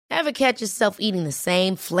Ever catch yourself eating the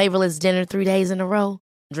same flavorless dinner 3 days in a row?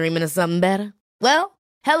 Dreaming of something better? Well,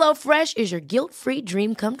 HelloFresh is your guilt-free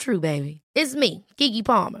dream come true, baby. It's me, Keke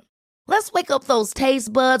Palmer. Let's wake up those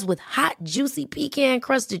taste buds with hot, juicy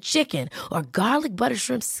pecan-crusted chicken or garlic butter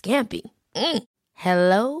shrimp scampi.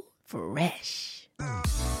 Hello Fresh.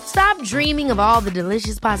 Stop dreaming of all the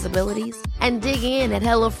delicious possibilities and dig in at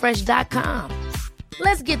HelloFresh.com.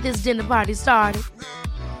 Let's get this dinner party started.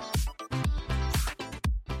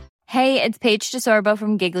 Hey, it's Paige DeSorbo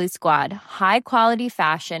from Giggly Squad. High quality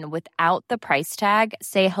fashion without the price tag.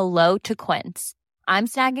 Say hello to Quince. I'm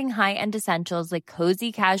snagging high-end essentials like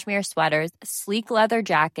cozy cashmere sweaters, sleek leather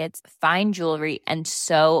jackets, fine jewelry, and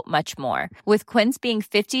so much more. With Quince being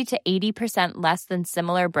 50 to 80% less than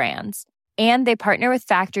similar brands. And they partner with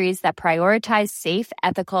factories that prioritize safe,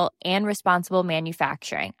 ethical, and responsible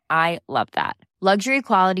manufacturing. I love that. Luxury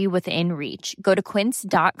quality within reach. Go to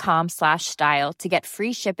quince.com/style to get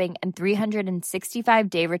free shipping and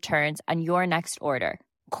 365-day returns on your next order.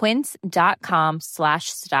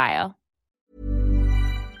 Quince.com/style.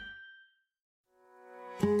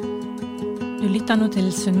 Du lytter nå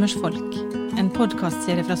til Sunnmørsfolk, en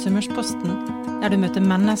podcastserie fra Sunnmørsposten, der du møter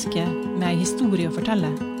mennesker med en historie å fortelle,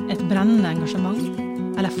 et brennende engasjement,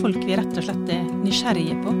 eller folk vi rett og slett er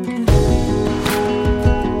nysgjerrige på.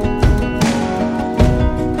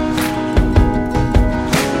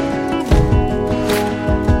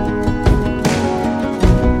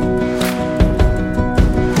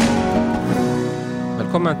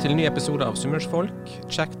 Velkommen til en ny episode av Sunnmørsfolk.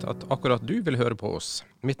 Kjekt at akkurat du vil høre på oss.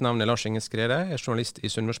 Mitt navn er Lars Inge Skrede, jeg er journalist i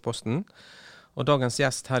Sunnmørsposten. Og dagens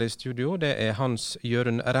gjest her i studio, det er Hans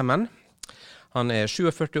Jørund Remmen. Han er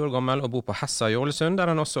 47 år gammel og bor på Hessa i Ålesund, der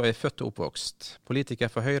han også er født og oppvokst. Politiker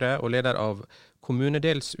for Høyre og leder av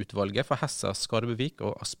kommunedelsutvalget for Hessa, Skarbevik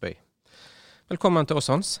og Aspøy. Velkommen til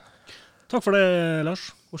oss, Hans. Takk for det,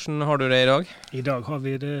 Lars. Hvordan har du det i dag? I dag har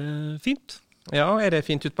vi det fint. Ja, er det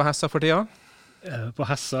fint ut på Hessa for tida? På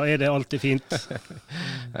Hessa er det alltid fint.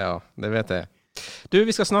 Ja, det vet jeg. Du,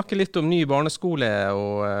 vi skal snakke litt om ny barneskole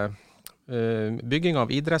og bygging av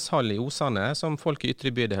idrettshall i Osane, som folk i ytre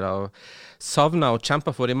bydel har savnet og kjempet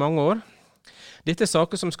for i mange år. Dette er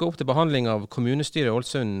saker som skal opp til behandling av kommunestyret i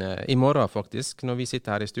Ålesund i morgen faktisk, når vi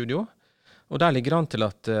sitter her i studio. Og der ligger an til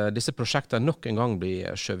at disse prosjektene nok en gang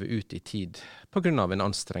blir skjøvet ut i tid, på grunn av en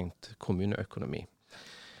anstrengt kommuneøkonomi.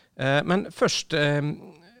 Men først,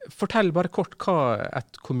 fortell bare kort hva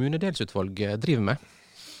et kommunedelsutvalg driver med.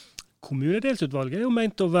 Kommunedelsutvalget er jo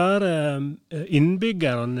ment å være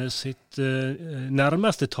innbyggerne sitt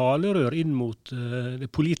nærmeste talerør inn mot det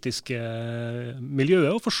politiske miljøet,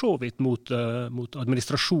 og for så vidt mot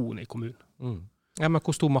administrasjonen i kommunen. Ja, men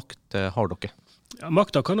hvor stor makt har dere? Ja,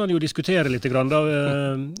 makta kan man jo diskutere litt,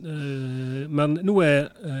 men nå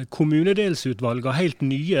er kommunedelsutvalget helt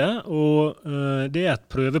nye, og det er et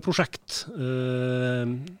prøveprosjekt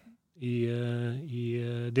i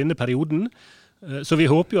denne perioden. Så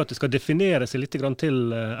vi håper jo at det skal definere seg litt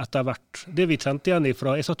til etter hvert. Det vi kjente igjen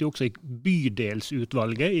ifra, jeg satt jo også i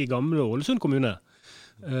bydelsutvalget i gamle Ålesund kommune,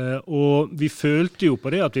 og vi følte jo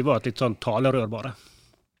på det at vi var et litt sånn talerør bare.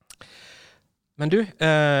 Men du,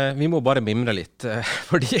 vi må bare mimre litt,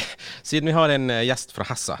 fordi siden vi har en gjest fra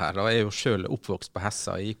Hessa her, og jeg er jo selv oppvokst på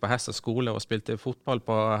Hessa, jeg gikk på Hessa skole og spilte fotball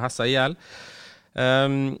på Hessa IL.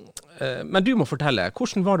 Men du må fortelle,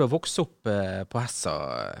 hvordan var det å vokse opp på Hessa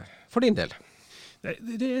for din del?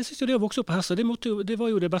 Jeg synes jo det å vokse opp på Hessa, det var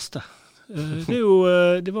jo det beste.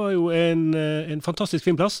 Det var jo en fantastisk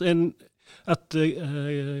fin plass, et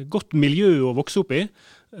godt miljø å vokse opp i.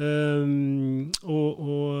 Og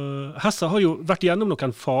Hessa har jo vært gjennom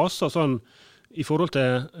noen faser sånn, i forhold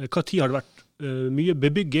til hva tid har det vært mye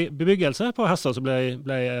bebyggelse på Hessa som ble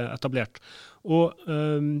etablert. Og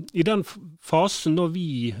i den fasen når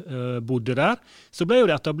vi bodde der, så ble jo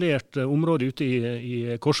det etablert område ute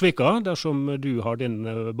i Korsvika, der som du har din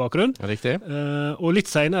bakgrunn. Riktig. Og litt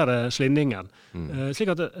senere Slindingen.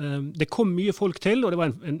 Slik at det kom mye folk til, og det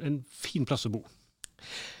var en fin plass å bo.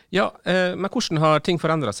 Ja, men hvordan har ting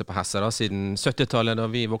forandret seg på Hessa da, siden 70-tallet da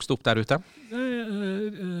vi vokste opp der ute?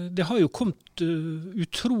 Det har jo kommet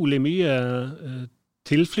utrolig mye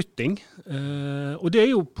tilflytting, og det er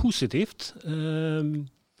jo positivt.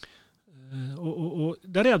 Og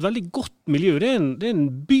der er et veldig godt miljø. Det er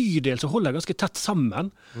en bydel som holder ganske tett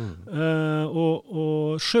sammen.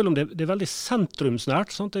 Og selv om det er veldig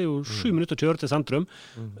sentrumsnært, sant? Det er jo 7 minutter å kjøre til sentrum,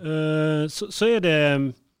 så er det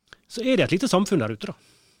et lite samfunn der ute da.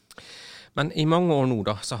 Men i mange år nå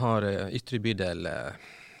da, så har ytre bydel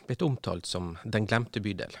blitt omtalt som den glemte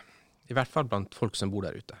bydel. I hvert fall blant folk som bor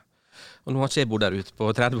der ute. Og nå har ikke jeg bodd der ute på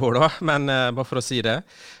 30 år da, men bare for å si det.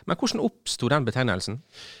 Men hvordan oppstod den betegnelsen?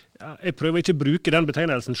 Jeg prøver ikke å bruke den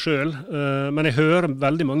betegnelsen selv, men jeg hører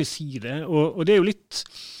veldig mange si det, og det er jo litt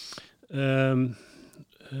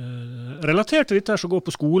relatert til dette som går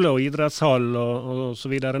på skole og idrettshall og så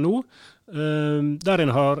videre nå, der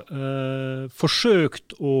en har forsøkt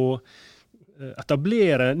å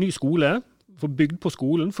etablere ny skole, få bygd på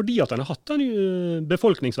skolen, fordi at en har hatt den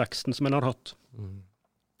befolkningsveksten som en har hatt.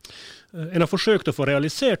 En har forsøkt å få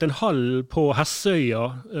realisert en hall på Hessøya,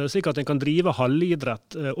 slik at en kan drive hallidrett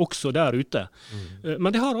også der ute.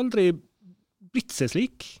 Men det har aldri blitt seg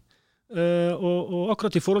slik. Og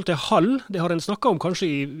akkurat i forhold til hall, det har en snakket om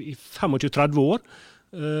kanskje i 25-30 år,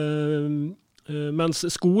 mens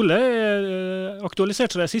skole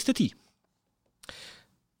aktualisert seg de siste 10.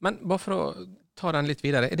 Men bare for å ta den litt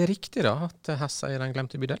videre, er det riktig da at Hessa den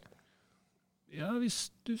glemte bydel? Ja,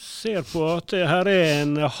 hvis du ser på at her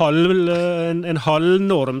en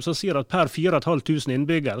halvnorm som sier at per 4.500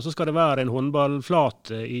 innbyggere så skal det være en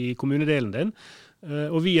håndballflate i kommunedelen din,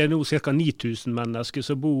 og vi nå ca. 9.000 mennesker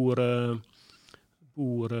som bor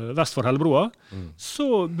vest for Hellebroa,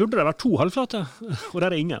 så burde det være 2 halvflater, og der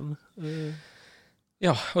er ingen.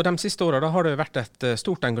 Ja, og de siste årene da har det vært et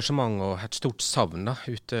stort engasjement og et stort savn da,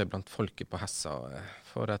 ute blant folket på Hessa.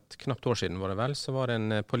 For et knapt år siden var det vel, så var det en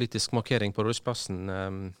politisk markering på Rådhusplassen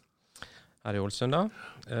her i Ålesund da,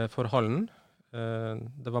 for hallen.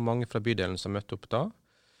 Det var mange fra bydelen som møtte opp da.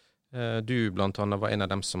 Du blant annet var en av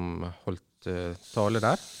dem som holdt tale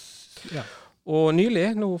der. Ja. Og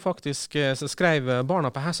nylig, nå faktisk, så skrev barna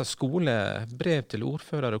på Hessa skole brev til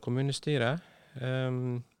ordfører og kommunestyre.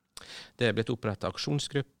 Det er blitt opprettet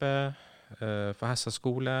aksjonsgruppe for Hessa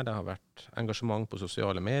skole. Det har vært engasjement på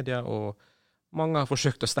sosiale medier, og mange har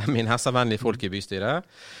forsøkt å stemme inn Hessa-vennlige folk i bystyret.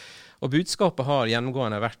 Og budskapet har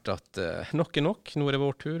gjennomgående vært at nok er nok, nå er det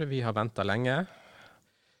vår tur, vi har ventet lenge.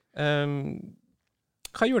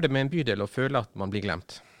 Hva gjør det med en bydel å føle at man blir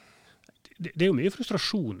glemt? Det er jo mye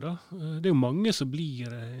frustrasjon da. Det er jo mange som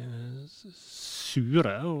blir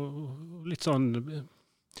sure og litt sånn...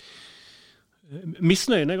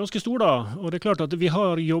 Misnøyen er ganske stor da, og det er klart at vi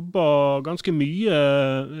har jobbet ganske mye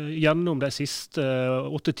gjennom de siste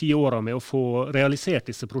 8-10 årene med å få realisert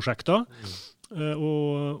disse prosjektene.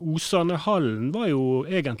 Og Åsanehallen var jo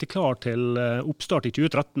egentlig klar til oppstart i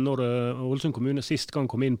 2013, når Ålesund kommune sist gang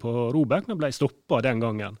kom inn på ROBEK, men ble stoppet den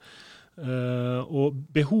gangen. Og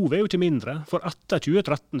behovet er jo ikke mindre, for etter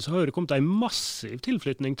 2013 så har det kommet en massiv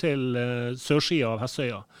tilflytning til sørsiden av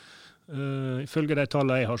Hessøya. Ifølge de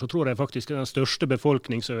tallene jeg har, så tror jeg faktisk den største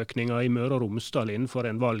befolkningsøkningen i Møre og Romsdal innenfor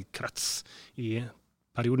en valgkrets i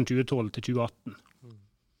perioden 2012 til 2018.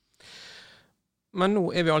 Men nå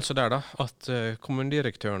er vi altså der da, at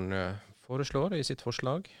kommunedirektøren foreslår i sitt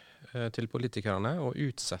forslag til politikerne å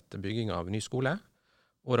utsette bygging av ny skole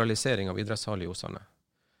og realisering av idrettshall i Åsane.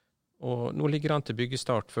 Og nå ligger han til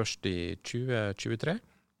byggestart først i 2023.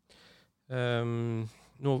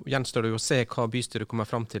 Nå gjenstår det jo å se hva bystyret kommer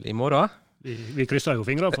frem til i morgen. Vi krysser jo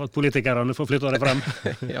fingre for at politikerne får flytte det frem.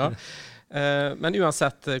 Ja. Men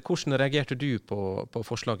uansett, hvordan reagerte du på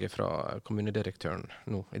forslaget fra kommunedirektøren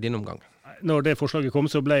nå, i din omgang? Når det forslaget kom,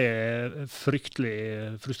 så ble jeg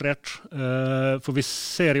fryktelig frustrert. For vi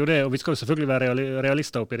ser jo det, og vi skal jo selvfølgelig være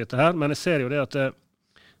realister oppi dette her, men jeg ser jo det at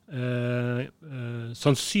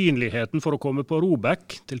sannsynligheten for å komme på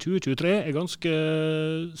ROBEK til 2023 er ganske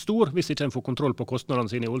stor, hvis ikke en får kontroll på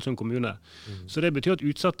kostnadene sine i Ålesund kommune. Så det betyr at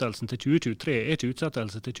utsettelsen til 2023 er ikke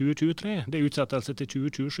utsettelse til 2023, det er utsettelse til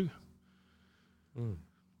 2027.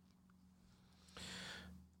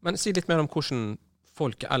 Men si litt mer om hvordan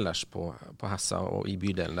folk ellers på Hessa og i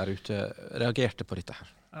bydelen der ute reagerte på dette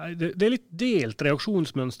her. Det er litt delt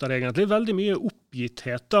reaksjonsmønster egentlig. Veldig mye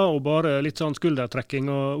oppgitthet da, og bare litt sånn skuldertrekking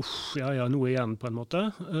og ja, nå igjen på en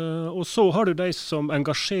måte. Og så har du de som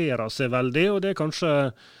engasjerer seg veldig, og det er kanskje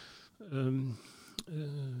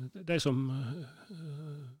de som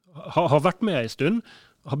har vært med en stund,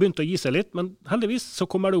 har begynt å gi seg litt, men heldigvis så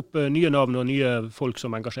kommer det opp nye navn og nye folk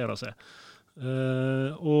som engasjerer seg.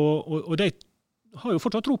 Og de har jo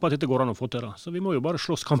fortsatt tro på at dette går an å få til det. Så vi må jo bare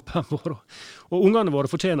slåss kampen vår. Og ungene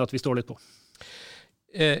våre fortjener at vi står litt på.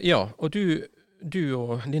 Ja, og du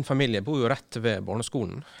og din familie bor jo rett ved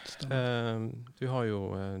barneskolen. Du har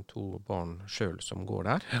jo 2 barn selv som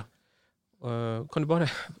går der. Ja. Kan du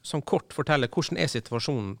bare sånn kort fortelle hvordan er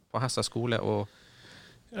situasjonen på Hessa skole og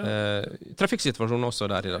trafikksituasjonen også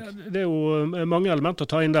der i dag? Det er jo mange elementer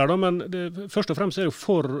å ta inn der, da, men først og fremst er det jo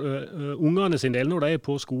for ungene sin del når de er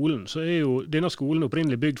på skolen. Så er jo denne skolen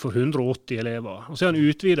opprinnelig bygd for 180 elever. Og så er den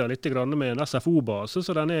utvidet litt med en SFO-base,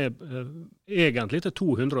 så den er egentlig til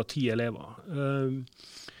 210 elever.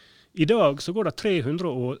 I dag så går det 300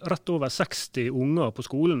 og rett over 60 unger på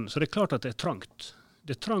skolen, så det er klart at det er trangt.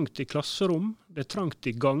 Det trangt I klasserom, det trangt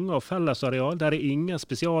I ganger og fellesareal, der ingen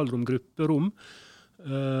spesialrom, grupperom,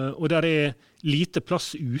 og der lite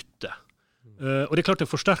plass ute. Og det klart det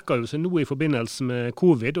forsterker jo seg nå I forbindelse med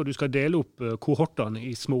covid, og du skal dele opp kohortene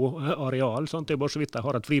I små areal, sant? Det bare så vidt de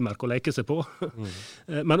har et frimerke å leke seg på.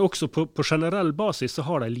 Men også på generell basis så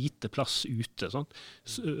har de lite plass ute. Sant?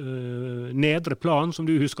 Nedre plan, som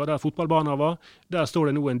du husker, der fotballbanen var, der står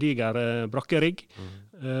det nå en diger brakkerigg.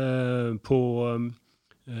 På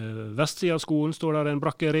vestsiden av skolen står der en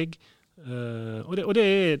brakkerigg. Og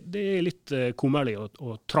det litt kummerlig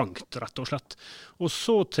og trangt, rett og slett. Og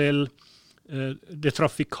så til det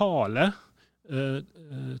trafikale,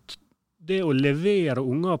 det å levere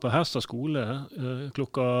unger på Hestad skole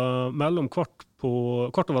klokka mellom kvart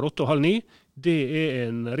over 8 og halv 9, det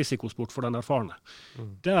en risikosport for den erfarne.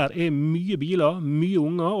 Der mye biler, mye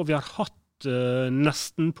unger, og vi har hatt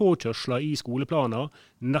nesten påkjørsler I skoleplaner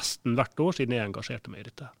nesten hvert år siden jeg engasjerte meg I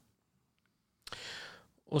dette.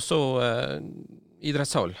 Og så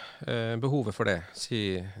idrettshall, behovet for det.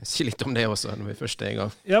 Si litt om det også, når vi først I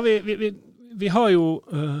gang. Ja, vi har jo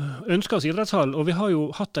ønsket oss idrettshall, og vi har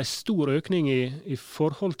jo hatt en stor økning I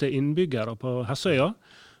forhold til innbyggere på Hessøya.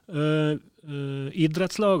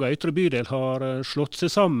 Idrettslaget I Ytre bydel har slått seg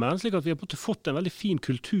sammen, slik at vi har fått en veldig fin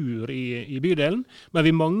kultur I bydelen, men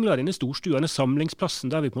vi mangler denne storstua, denne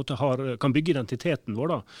samlingsplassen der vi på en måte kan bygge identiteten vår.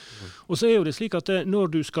 Da. Og så jo det slik at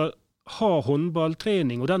når du skal ha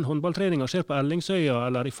håndballtrening, og den håndballtreningen skjer på Ellingsøya,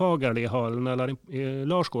 eller I Fagerlihallen, eller I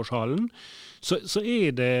Larsgårdshallen, så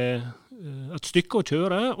det et stykke å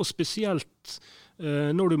kjøre, og spesielt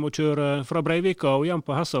når du må kjøre fra Breivika og hjem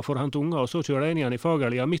på Hessa for å hente unger, og så kjøre inn igjen I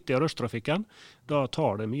Fagerlia midt I rushtrafikken, da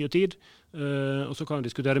tar det mye tid. Og så kan vi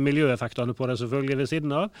diskutere miljøeffektene på det selvfølgelig ved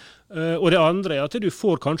siden av. Og det andre at du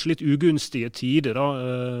får kanskje litt ugunstige tider da,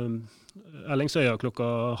 Ellingsøya klokka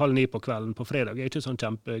 8:30 på kvelden på fredag ikke sånn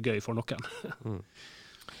kjempegøy for noen.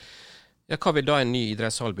 Ja, hva vil da en ny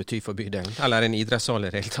idrettshall bety for bydelen? Eller en idrettshall I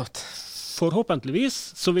reelt tatt? Forhåpentligvis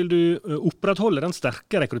så vil du opprettholde den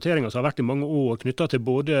sterke rekrutteringen som har vært I mange år knyttet til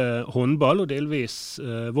både håndball og delvis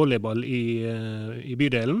volleyball I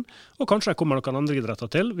bydelen. Og kanskje det kommer noen andre idretter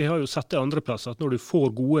til. Vi har jo sett det andre plass at når du får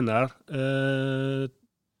gode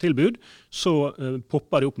tilbud, så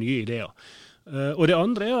popper det opp nye ideer. Og det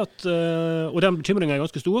andre at, og den bekymringen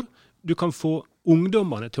ganske stor, du kan få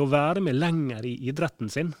ungdommene til å være med lenger I idretten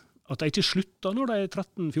sin. At de ikke slutter når de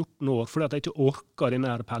 13-14 år, fordi at de ikke orker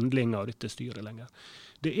denne pendlingen og dette styret lenger.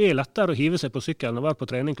 Det lettere å hive seg på sykkelen og være på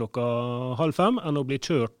trening klokka 4:30 enn å bli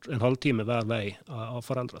kjørt en halvtime hver vei av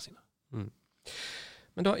foreldre sine.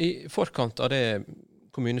 Men da I forkant av det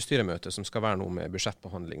kommunestyremøtet som skal være noe med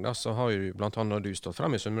budsjettbehandling, da, så har jo blant annet du stått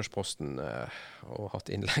frem I Sunnmørsposten og hatt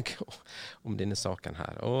innlegg om denne saken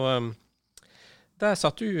her. Og der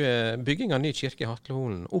satt du bygging av ny kirke I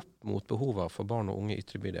Hatleholen opp mot behovet for barn og unge I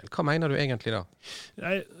Ytre bydel. Hva mener du egentlig da?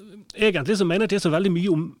 Egentlig så mener jeg ikke så veldig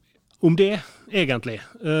mye om det, egentlig.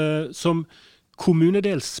 Som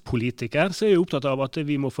kommunedelspolitiker så jeg opptatt av at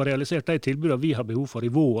vi må få realisert de tilbudene vi har behov for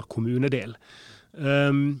I vår kommunedel.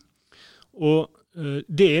 Og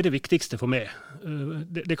det det viktigste for meg.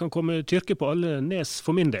 Det kan komme kirke på alle nes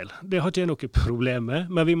for min del. Det har ikke jeg noe problem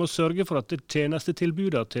med, men vi må sørge for at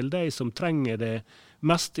tjenestetilbudet til de som trenger det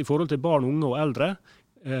mest I forhold til barn, unge og eldre,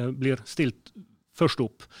 blir stilt først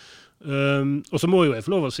opp. Og så må jo jeg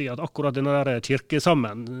få lov å si at akkurat denne der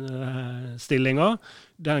kirkesammenstillingen,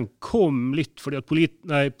 den kom litt fordi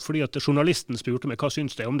at journalisten spurte meg hva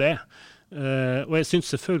syns jeg om det. Og jeg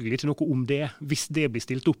syns selvfølgelig ikke noe om det, hvis det blir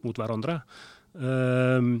stilt opp mot hverandre.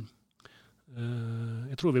 Jeg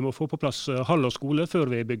tror vi må få på plass hall og skole før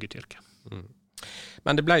vi bygger kirke.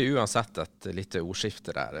 Men det ble jo uansett et lite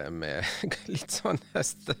ordskifte der med litt sånn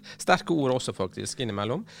sterke ord også faktisk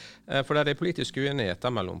innimellom. For det politisk uenighet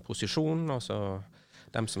mellom posisjonen, altså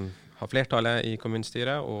dem som har flertallet I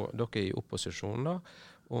kommunestyret, og dere I opposisjonen da,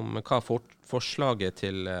 om hva forslaget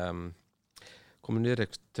til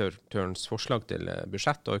kommunedirektørens forslag til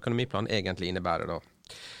budsjett og økonomiplan egentlig innebærer da.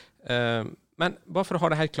 Men bare for å ha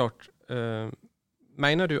det helt klart,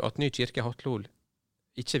 mener du at ny kirke Hatlehol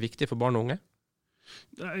ikke viktig for barn og unge?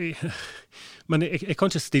 Nei, men jeg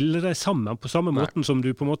kan ikke stille deg sammen på samme måten som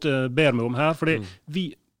du på en måte ber meg om her, for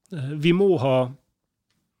vi må ha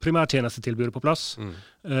primærtjenestetilbudet på plass.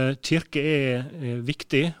 Kirke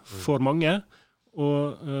viktig for mange,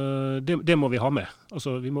 og det må vi ha med.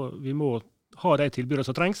 Altså, vi må ha de tilbudene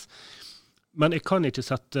som trengs, men jeg kan ikke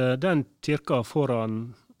sette den kirka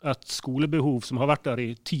foran et skolebehov som har vært der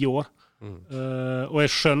I 10 år, Og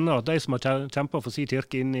jeg skjønner at de som har kjempet for sin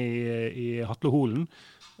kirke inne i Hatleholen,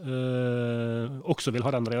 også vil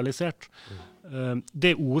ha den realisert.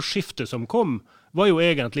 Det ordskiftet som kom, var jo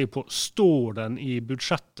egentlig på, står den i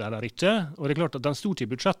budsjettet eller ikke? Og det er klart at den stod ikke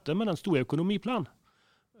i budsjettet, men den stod i økonomiplan.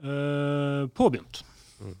 Påbegynt.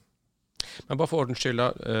 Men bare for ordens skyld,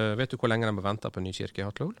 vet du hvor lenge de må vente på ny kirke i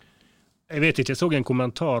Hatlehol? Jeg vet ikke, jeg så en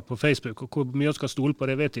kommentar på Facebook, og hvor mye jeg skal stole på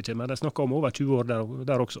det vet jeg ikke, men de snakker om over 20 år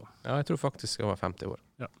der også. Ja, jeg tror faktisk over 50 år.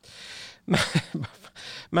 Ja.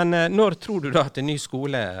 Men når tror du da at en ny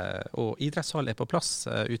skole og idrettshall er på plass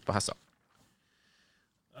ut på Hessa?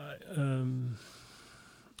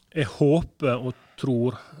 Jeg håper og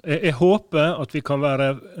tror. Jeg håper at vi kan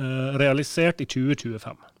være realisert i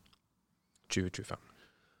 2025. 2025.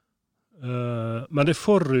 Men det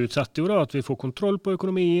forutsetter jo da at vi får kontroll på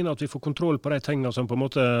økonomien, at vi får kontroll på de tingene som på en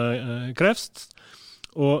måte kreves.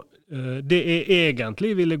 Og det jeg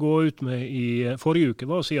egentlig ville gå ut med i forrige uke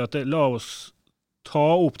var å si at la oss ta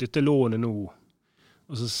opp dette lånet nå,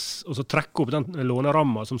 og så trekke opp den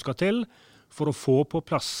lånerammen som skal til for å få på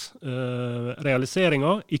plass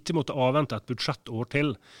realiseringen, ikke måtte avvente et budsjettår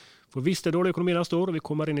til. For hvis det er dårlig økonomi neste år, og vi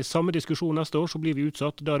kommer inn i samme diskusjon neste år, så blir vi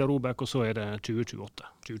utsatt, da er det Robek, og så er det 2028,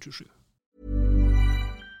 2027.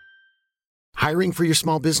 Hiring for your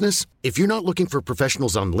small business? If you're not looking for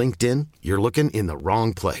professionals on LinkedIn, you're looking in the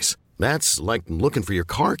wrong place. That's like looking for your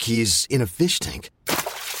car keys in a fish tank.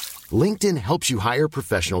 LinkedIn helps you hire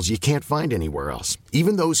professionals you can't find anywhere else,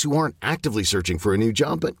 even those who aren't actively searching for a new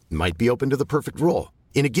job but might be open to the perfect role.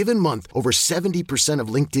 In a given month, over 70%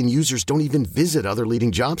 of LinkedIn users don't even visit other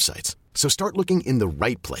leading job sites. So start looking in the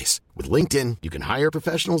right place. With LinkedIn, you can hire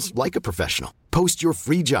professionals like a professional. Post your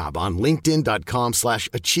free job on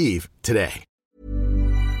linkedin.com/achieve today.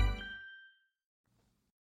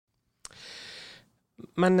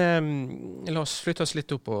 Men la oss flytte oss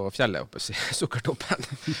litt opp på fjellet, oppe i Sukkertoppen.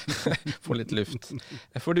 Få litt luft.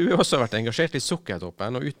 For du har også vært engasjert i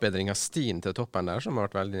Sukkertoppen og utbedring av stien til toppen der, som har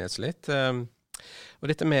vært veldig nedslitt. Og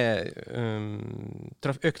dette med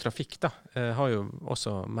økt trafikk da, har jo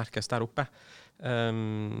også merkes der oppe.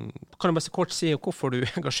 Kan du bare kort si hvorfor du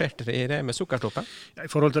engasjerte deg i det med Sukkertoppen? Ja,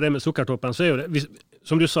 I forhold til det med Sukkertoppen, så er jo det,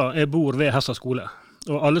 som du sa, jeg bor ved Hessa skole.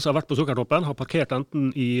 Og alle som har vært på Sukkertoppen har parkert enten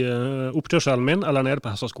i oppkjørselen min eller nede på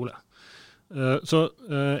Hessa skole. Så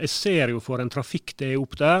jeg ser jo for en trafikk det er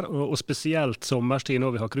opp der, og spesielt sommerstid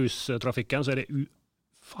når vi har cruisetrafikken, så er det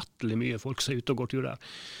ufattelig mye folk som er ute og går tur der.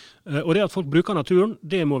 Og det at folk bruker naturen,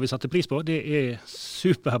 det må vi sette pris på, det er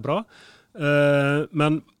superbra.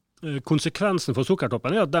 Men konsekvensen for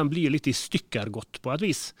Sukkertoppen er at den blir litt i stykker godt på et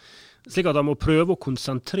vis. Slik at man må prøve å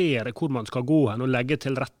konsentrere hvor man skal gå hen og legge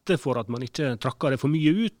til rette for at man ikke trakker det for mye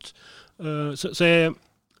ut. Så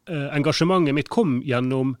engasjementet mitt kom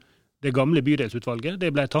gjennom det gamle bydelsutvalget. Det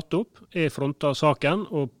ble tatt opp, jeg frontet saken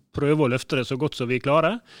og prøver å løfte det så godt som vi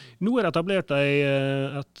klarer. Nå er det etablert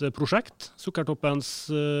et prosjekt, Sukkertoppens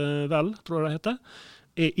vel, tror jeg det heter.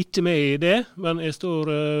 Jeg er ikke med i det, men jeg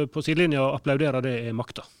står på sidelinja og applauderer det jeg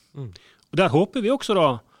makter. Og der håper vi også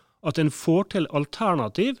da at en får til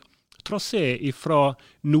alternativ trasé fra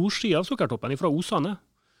nordsiden av Sukkertoppen, fra Osane,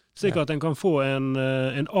 slik at en kan få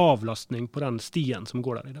en avlastning på den stien som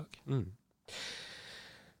går der i dag.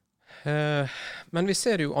 Men vi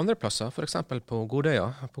ser jo andre plasser, for eksempel på Godøya,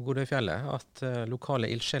 på Godøyfjellet, at lokale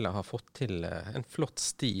ildsjeler har fått til en flott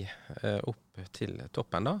sti opp til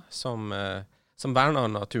toppen da, som verner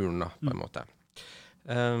naturen da, på en måte.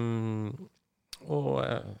 Og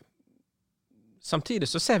samtidig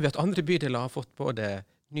så ser vi at andre bydeler har fått både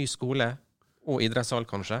ny skole og idrettshall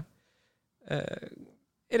kanskje.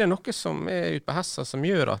 Er det noe som er ute på Hessa som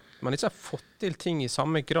gjør at man ikke har fått til ting i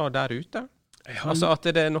samme grad der ute? Altså at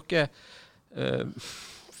det er noe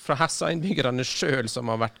fra Hessa-innbyggerne selv som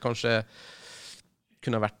har vært kanskje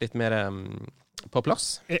kunne vært litt mer på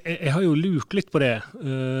plass? Jeg har jo lurt litt på det.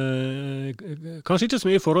 Kanskje ikke så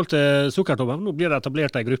mye i forhold til Sukkertoppen. Nå blir det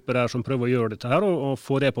etablert en gruppe der som prøver å gjøre dette her og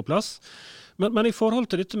få det på plass. Men i forhold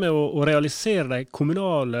til dette med å realisere de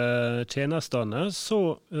kommunale tjenestene,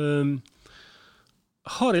 så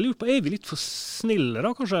har jeg lurt på, er vi litt for snille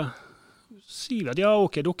da, kanskje? Sier at ja,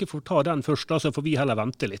 ok, dere får ta den først, da, så får vi heller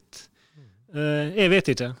vente litt. Jeg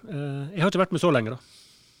vet ikke. Jeg har ikke vært med så lenge da.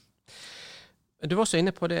 Du var også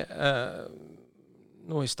inne på det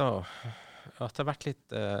nå i sted, at det har vært litt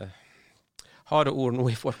harde ord nå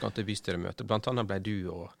i forkant av bystyremøtet. Blant annet ble du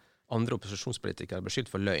og andre opposisjonspolitikere beskyldt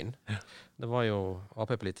for løgn. Ja. Det var jo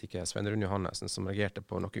AP-politiker Svein Rune Johannessen som reagerte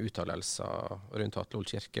på noen uttalelser rundt Hatlehol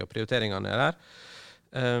kirke og prioriteringene der.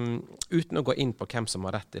 Uten å gå inn på hvem som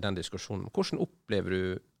har rett i den diskusjonen. Hvordan opplever du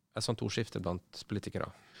et sånt ordskifte blant politikere?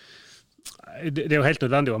 Det jo helt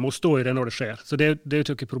nødvendig, man må stå i det når det skjer. Så det jo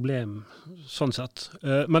ikke et problem sånn sett.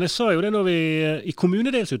 Men jeg sa jo det når vi i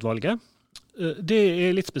kommunedelsutvalget,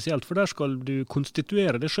 det litt spesielt, for der skal du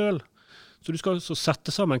konstituere det selv. Så du skal så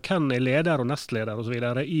sette sammen hvem leder og nestleder og så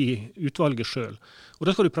videre i utvalget selv. Og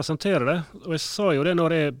da skal du presentere det. Og jeg sa jo det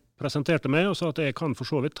når jeg presenterte meg, og sa at jeg kan for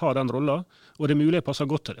så vidt ta den rollen, og det mulig jeg passer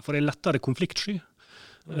godt til det, for det lettere konfliktsky.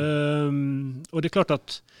 Og det klart at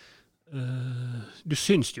du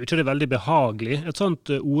syns jo ikke det veldig behagelig. Et sånt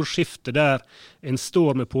ordskifte der en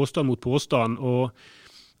står med påstand mot påstand, og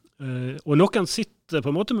noen sitter på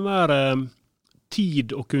en måte med mer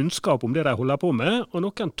tid og kunnskap om det de holder på med, og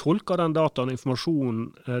noen tolker den dataen og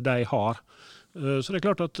informasjonen de har. Så det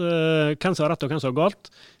klart at hvem som har rett og hvem som har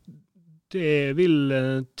galt, det vil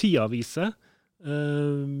tida vise.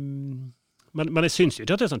 Men jeg syns jo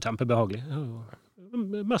ikke at det sånn kjempebehagelig. Jeg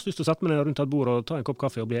har mest lyst til å sette meg ned rundt et bord og ta en kopp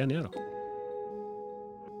kaffe og bli enige da.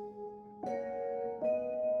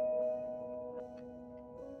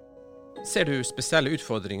 Ser du spesielle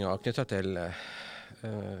utfordringer knyttet til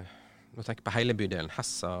nå tenker jeg på hele bydelen,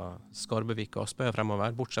 Hessa, Skarbevik og Aspøya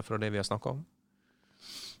fremover, bortsett fra det vi har snakket om?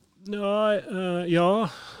 Ja,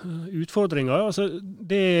 utfordringer. Altså,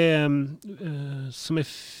 det som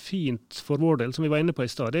fint for vår del, som vi var inne på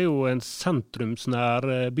i stad, det jo en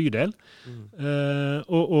sentrumsnær bydel.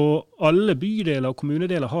 Og alle bydeler og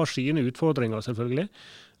kommunedeler har sine utfordringer, selvfølgelig.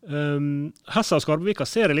 Hessa og Skarbevika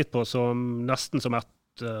ser jeg litt på som nesten som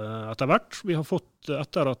etter hvert. Vi har fått,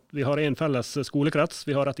 etter at vi har en felles skolekrets,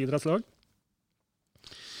 vi har et idrettslag,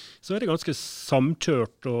 så det ganske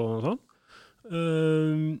samkjørt og sånn.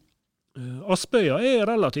 Aspøya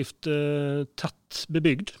relativt tett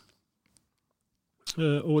bebygd,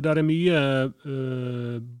 og der mye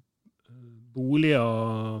boliger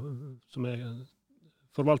som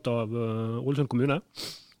forvaltet av Ålesund kommune,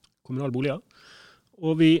 kommunale boliger.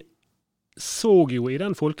 Og vi så jo i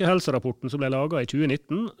den folkehelserapporten som ble laget i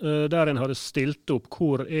 2019, der en hadde stilt opp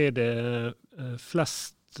hvor det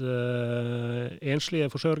flest enslige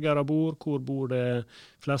forsørgere bor, hvor bor det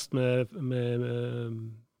flest med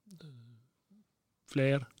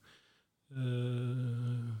flere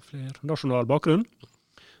nasjonal bakgrunn.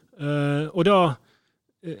 Og da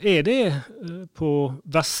det på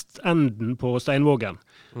vestenden på Steinvågen.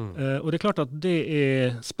 Og det klart at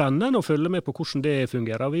det spennende å følge med på hvordan det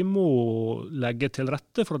fungerer. Vi må legge til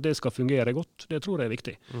rette for at det skal fungere godt. Det tror jeg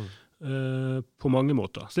viktig. På mange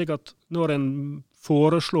måter. Slik at når en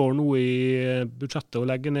foreslår nå i budsjettet å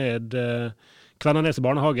legge ned Kvennanes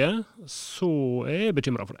barnehage, så jeg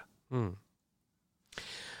bekymret for det.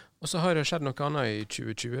 Og så har det skjedd noe annet i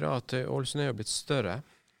 2020, da, at Ålesund jo blitt større,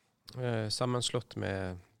 sammenslått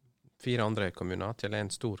med 4 andre kommuner til en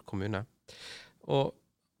stor kommune. Og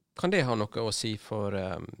kan det ha noe å si for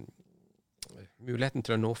muligheten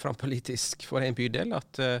til å nå fram politisk for en bydel,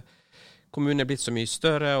 at kommunen blitt så mye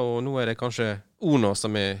større, og nå det kanskje Ono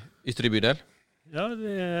som ytre bydel? Ja,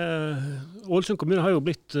 Ålesund kommune har jo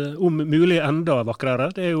blitt om mulig enda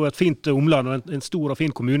vakrere. Det jo et fint omland og en stor og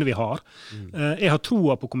fin kommune vi har. Jeg har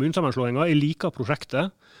troa på kommunesammenslåinger. Jeg liker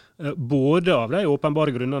prosjektet. Både av de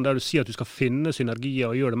åpenbare grunnene der du sier at du skal finne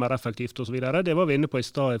synergier og gjøre det mer effektivt og så videre. Det var vi inne på i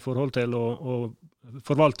stad i forhold til å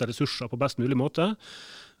forvalte ressurser på best mulig måte.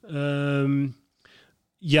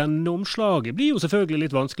 Gjennomslaget blir jo selvfølgelig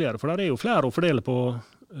litt vanskeligere, for der jo flere å fordele på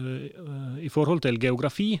i forhold til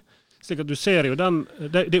geografi. Slik at du ser jo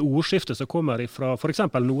det ordskiftet som kommer fra for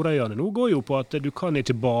eksempel Nordøyane nå, går jo på at du kan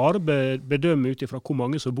ikke bare bedømme ut ifra hvor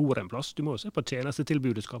mange som bor en plass. Du må se på at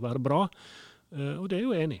tjenestetilbudet skal være bra, og det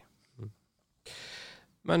jo enig.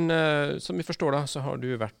 Men som vi forstår da, så har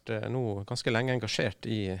du vært nå ganske lenge engasjert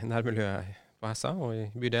i nærmiljøet på Hessa og i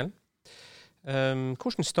bydelen.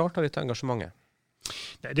 Hvordan startet dette engasjementet?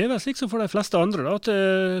 Nei, det vel slik som for de fleste andre, da, at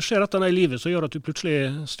det skjer et eller annet i livet som gjør at du plutselig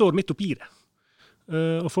står midt oppi det.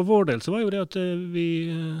 Og for vår del så var jo det at vi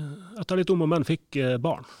etter litt om og menn fikk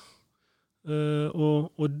barn.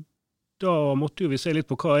 Og da måtte jo vi se litt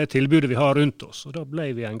på hva tilbudet vi har rundt oss, og da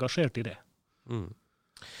ble vi engasjert i det.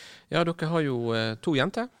 Ja, dere har jo 2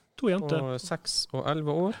 jenter. 2 jenter. Og 6 og 11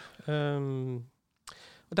 år.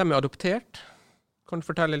 Og de adoptert. Kan du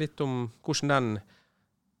fortelle litt om hvordan den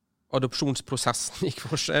adopsjonsprosessen gikk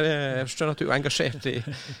for seg? Jeg skjønner at du engasjert i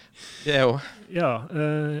det også. Ja,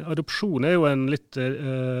 adopsjon jo en litt,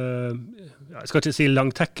 jeg skal ikke si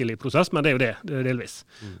langtekkelig prosess, men det jo det delvis.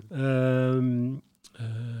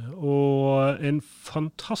 Og en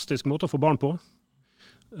fantastisk måte å få barn på.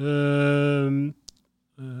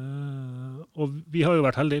 Og vi har jo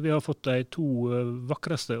vært heldige, vi har fått de 2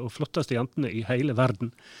 vakreste og flotteste jentene i hele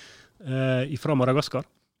verden fra Madagaskar.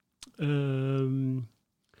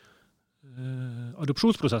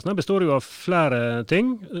 adopsjonsprosessen består jo av flere ting,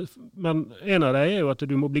 men en av dem jo at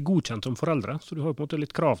du må bli godkjent som foreldre, så du har på en måte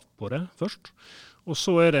litt krav på det først. Og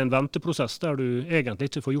så det en venteprosess der du egentlig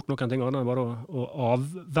ikke får gjort noen ting annet enn bare å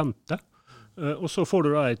avvente. Og så får du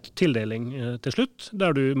da et tildeling til slutt,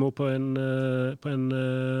 der du må på en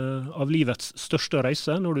av livets største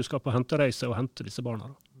reise, når du skal på hentereise og hente disse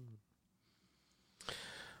barna.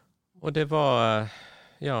 Og det var,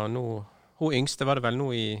 hun yngste var det vel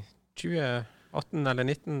nå i 2018 eller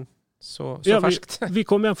 19, så ferskt. Vi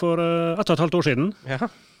kom hjem for 1,5 år siden. Ja.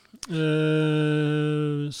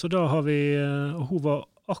 Så da har vi, hun var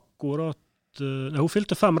hun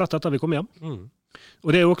fylte 5 rett etter vi kom hjem. Og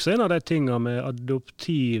det også en av de tingene med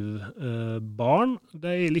adoptiv barn.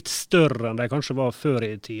 De litt større enn de kanskje var før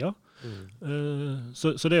i tida.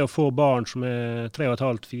 Så det å få barn som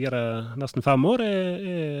 3,5, 4, nesten 5 år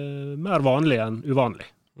er mer vanlig enn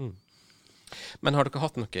uvanlig. Men har dere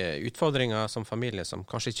hatt noen utfordringer som familie som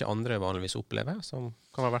kanskje ikke andre vanligvis opplever, som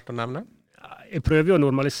kan være verdt å nevne? Jeg prøver jo å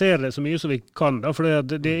normalisere det så mye som vi kan, da, for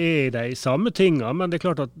det de samme tingene, men det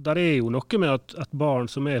klart at det jo noe med at barn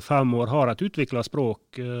som 5 år har et utviklet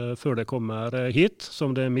språk før det kommer hit,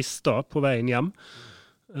 som det mister på veien hjem.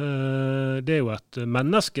 Det jo et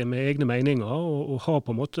menneske med egne meninger, og har på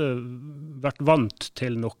en måte vært vant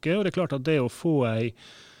til noe, og det klart at det å få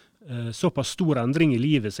såpass stor endring i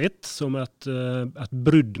livet sitt, som et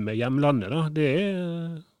brudd med hjemlandet, da, det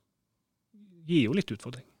gir jo litt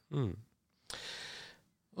utfordring.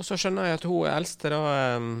 Og så skjønner jeg at hun eldste da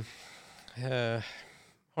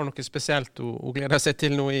har noe spesielt hun gleder seg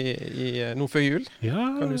til nå nå før jul.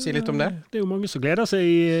 Ja, kan du si litt om det? Det jo mange som gleder seg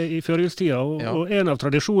i førjulstida, og en av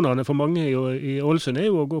tradisjonene for mange i Ålesund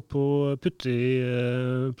jo å gå på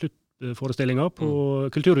Putti-forestillinger på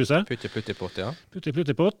Kulturhuset. Putti-Putti-Pott, ja.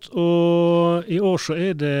 Putti-Putti-Pott, og i år så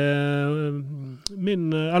det min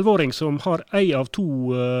 11-åring som har en av 2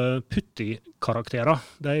 Putti-karakterer.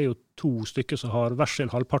 Det jo 2 stykker som har hver sin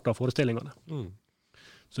halvpart av forestillingene.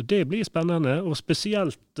 Så det blir spennende, og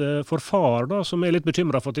spesielt for far da, som litt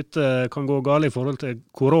bekymret for at dette kan gå galt i forhold til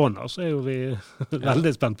korona, så jo vi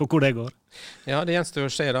veldig spent på hvor det går. Ja, det gjenstår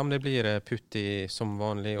å se da, om det blir Putti som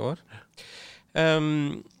vanlig i år.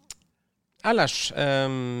 Ellers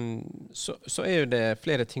så jo det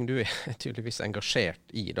flere ting du tydeligvis engasjert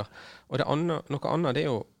i da. Og noe annet, det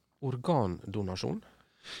jo organdonasjon.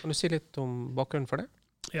 Kan du si litt om bakgrunnen for det?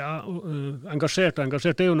 Ja, engasjert.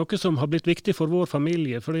 Det jo noe som har blitt viktig for vår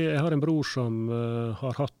familie, fordi jeg har en bror som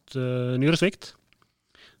har hatt nyresvikt.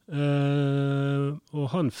 Og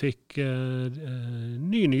han fikk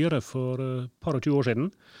ny nyre for et par og 20 år siden.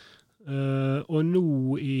 Og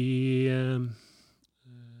nå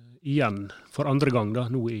igjen for andre gang, da,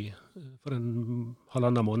 nå for en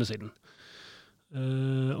 1,5 måned siden.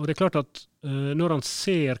 Og det klart at når han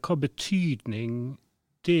ser hva betydning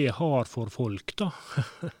det har for folk, da,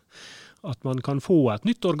 at man kan få et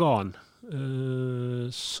nytt organ,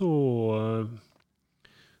 så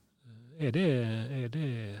det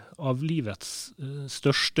av livets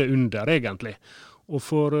største under, egentlig. Og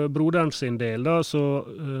for broderen sin del, da, så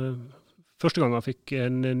første gang han fikk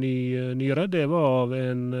en ny nyre, det var av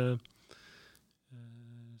en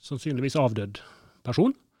sannsynligvis avdød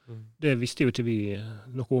person. Det visste jo ikke vi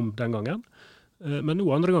noe om den gangen. Men nå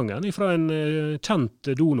andre gangen, fra en kjent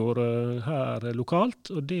donor her lokalt,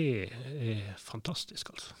 og det fantastisk,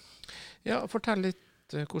 altså. Ja, fortell litt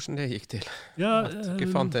hvordan det gikk til, at du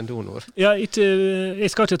fant en donor. Ja, jeg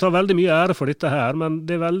skal ikke ta veldig mye ære for dette her, men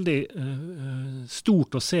det veldig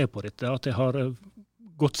stort å se på dette, at det har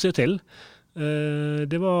gått seg til.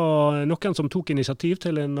 Det var noen som tok initiativ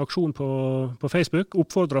til en aksjon på Facebook,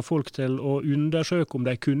 oppfordret folk til å undersøke om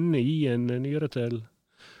de kunne gi en nyre til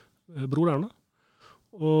broderne.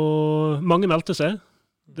 Og mange meldte seg.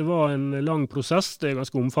 Det var en lang prosess, det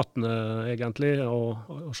ganske omfattende egentlig, å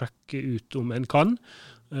sjekke ut om en kan,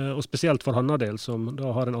 og spesielt for Hanna del, som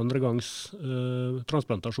da har en andregangs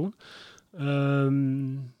transplantasjon.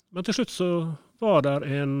 Men til slutt så var det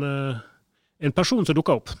en person som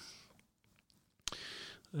dukket opp.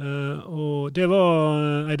 Og det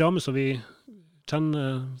var en dame som vi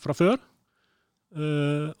kjenner fra før,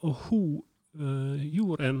 og hun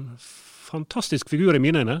gjorde en fantastisk figur i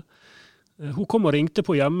mine øyne. Hun kom og ringte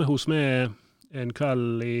på hjemme hos meg en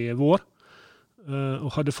kveld i vår,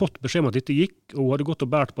 og hadde fått beskjed om at dette gikk, og hun hadde gått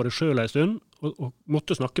og bært på det selv en stund, og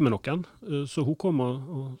måtte snakke med noen. Så hun kom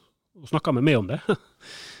og snakket med meg om det.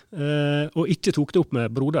 Og ikke tok det opp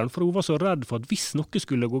med broderen, for hun var så redd for at hvis noe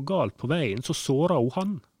skulle gå galt på veien, så såret hun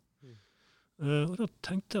han. Og da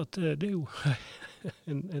tenkte jeg at det jo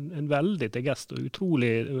en veldig til gest og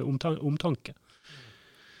utrolig omtanke.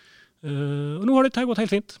 Og nå har dette gått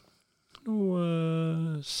helt fint. Nå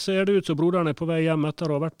ser det ut som broderen er på vei hjem etter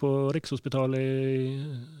å ha vært på Rikshospitalet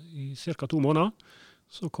i cirka 2 måneder.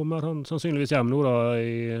 Så kommer han sannsynligvis hjem nå da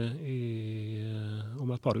om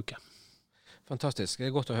et par uker. Fantastisk, det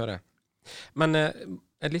er godt å høre. Men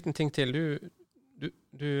en liten ting til.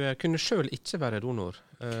 Du kunne selv ikke være donor,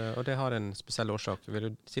 og det har en spesiell årsak.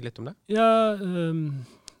 Vil du si litt om det? Ja,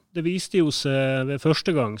 det viste jo seg ved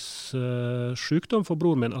førstegangs sykdom for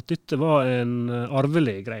bror min at dette var en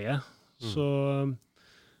arvelig greie. Så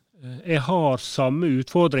jeg har samme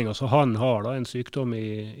utfordringer som han har, da, en sykdom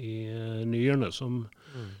i nyrene som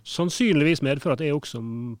sannsynligvis medfører at jeg også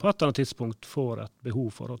på et eller annet tidspunkt får et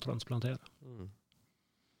behov for å transplantere.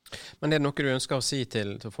 Men er det noe du ønsker å si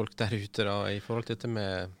til folk der ute da, i forhold til dette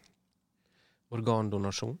med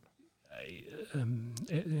organdonasjon?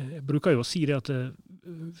 Jeg bruker jo å si det at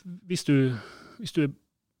hvis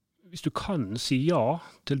du kan si ja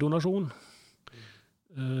til donasjon,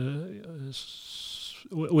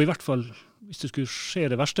 og i hvert fall hvis det skulle skje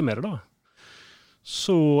det verste med det da,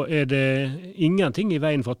 så er det ingenting i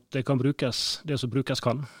veien for at det kan brukes, det som brukes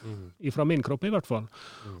kan, fra min kropp i hvert fall.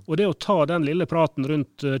 Og det å ta den lille praten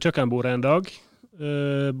rundt kjøkkenbordet en dag,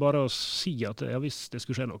 bare å si at ja, hvis det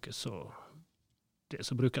skulle skje noe, så det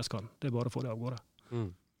som brukes kan, det er bare å få det av gårde.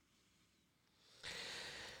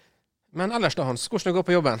 Men ellers da, Hans, hvordan det går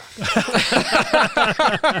på jobben?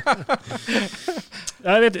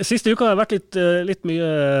 Jeg vet, siste uka har det vært litt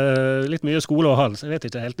mye skole og hals. Jeg vet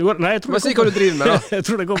ikke helt. Nei, jeg tror si hva du driver med da. Jeg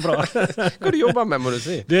tror det går bra. Hva du jobber med, må du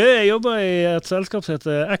si? Jeg jobber i et selskap som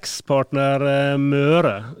heter X-Partner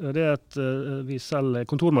Møre. Det er vi selger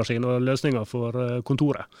kontormaskin og løsninger for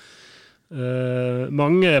kontoret.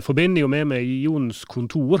 Mange forbinder jo med meg Jons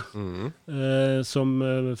kontor, som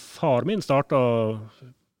far min startet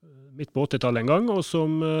midt på 80-tallet en gang, og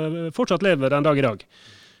som fortsatt lever den dag i dag.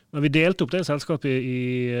 Men vi delte opp det selskapet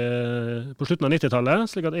på slutten av 90-tallet,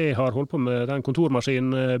 slik at jeg har holdt på med den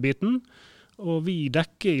kontormaskinbiten, og vi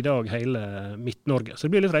dekker i dag hele Midt-Norge. Så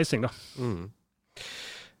det blir litt reising da.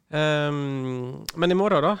 Men i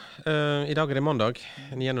morgen da, i dag er det mandag,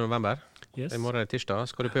 9. november. Yes. I morgen er det tirsdag.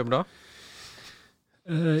 Skal du på jobb da?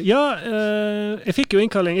 Jeg fikk jo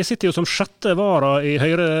innkalling. Jeg sitter jo som 6. vara i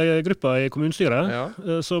Høyre-gruppa i kommunestyret. Ja.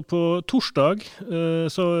 Så på torsdag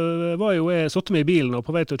så var jo jeg satt med i bilen og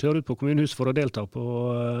på vei til å kjøre ut på kommunehus for å delta på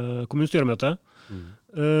kommunestyremøte.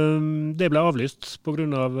 Det ble avlyst på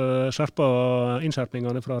grunn av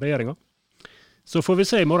innskjerpingene fra regjeringen. Så får vi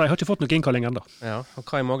se i morgen. Jeg har ikke fått noen innkalling enda. Ja, og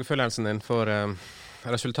hva er magefølelsen din for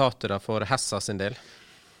resultatet da for Hessa sin del?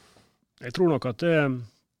 Jeg tror nok at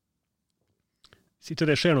hvis ikke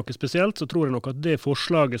det skjer noe spesielt, så tror jeg nok at det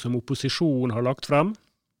forslaget som opposisjonen har lagt frem,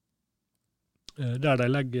 der de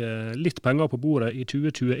legger litt penger på bordet i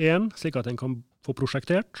 2021, slik at en kan få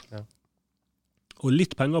prosjektert, og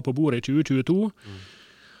litt penger på bordet i 2022,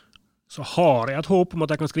 så har jeg et håp om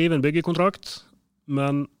at jeg kan skrive en byggekontrakt,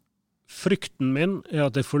 men frykten min er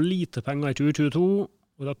at det er for lite penger i 2022,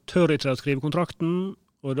 og da tør jeg ikke å skrive kontrakten,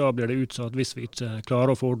 og da blir det utsatt hvis vi ikke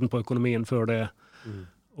klarer å få orden på økonomien før det.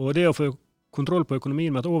 Og det å få kontroll på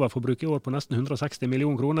økonomien med et overforbruk i år på nesten 160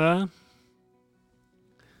 millioner kroner,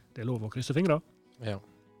 det er lov å krysse fingre. Ja.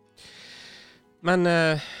 Men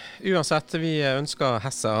uansett, vi ønsker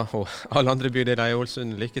Hessa og alle andre bydeler i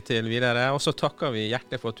Ålesund lykke til videre, og så takker vi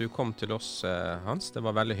hjertelig for at du kom til oss, Hans. Det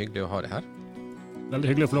var veldig hyggelig å ha deg her.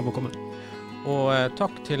 Veldig hyggelig å få lov å komme. Og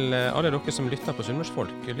takk til alle dere som lytter på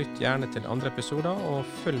Sunnmørsfolk. Lytt gjerne til andre episoder, og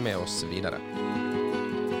følg med oss videre.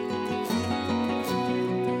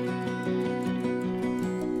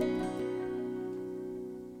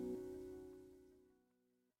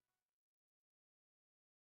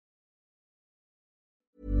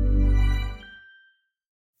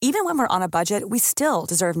 Even when we're on a budget, we still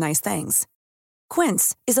deserve nice things.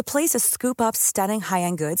 Quince is a place to scoop up stunning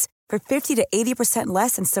high-end goods for 50 to 80%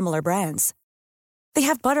 less than similar brands. They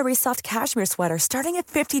have buttery soft cashmere sweaters starting at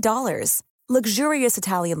 $50, luxurious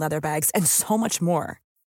Italian leather bags, and so much more.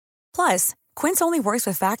 Plus, Quince only works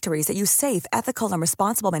with factories that use safe, ethical, and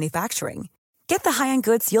responsible manufacturing. Get the high-end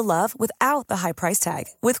goods you'll love without the high price tag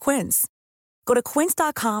with Quince. Go to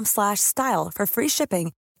quince.com/style for free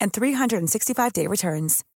shipping and 365-day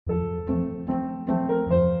returns.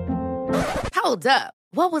 Hold up.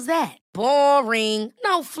 What was that? Boring.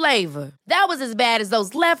 No flavor. That was as bad as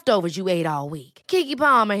those leftovers you ate all week. Keke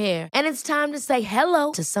Palmer here, and it's time to say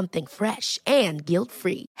hello to something fresh and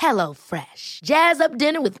guilt-free. Hello Fresh. Jazz up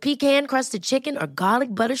dinner with pecan-crusted chicken or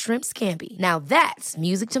garlic butter shrimp scampi. Now that's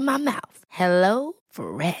music to my mouth. Hello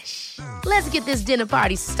Fresh. Let's get this dinner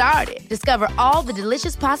party started. Discover all the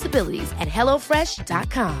delicious possibilities at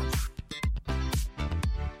HelloFresh.com.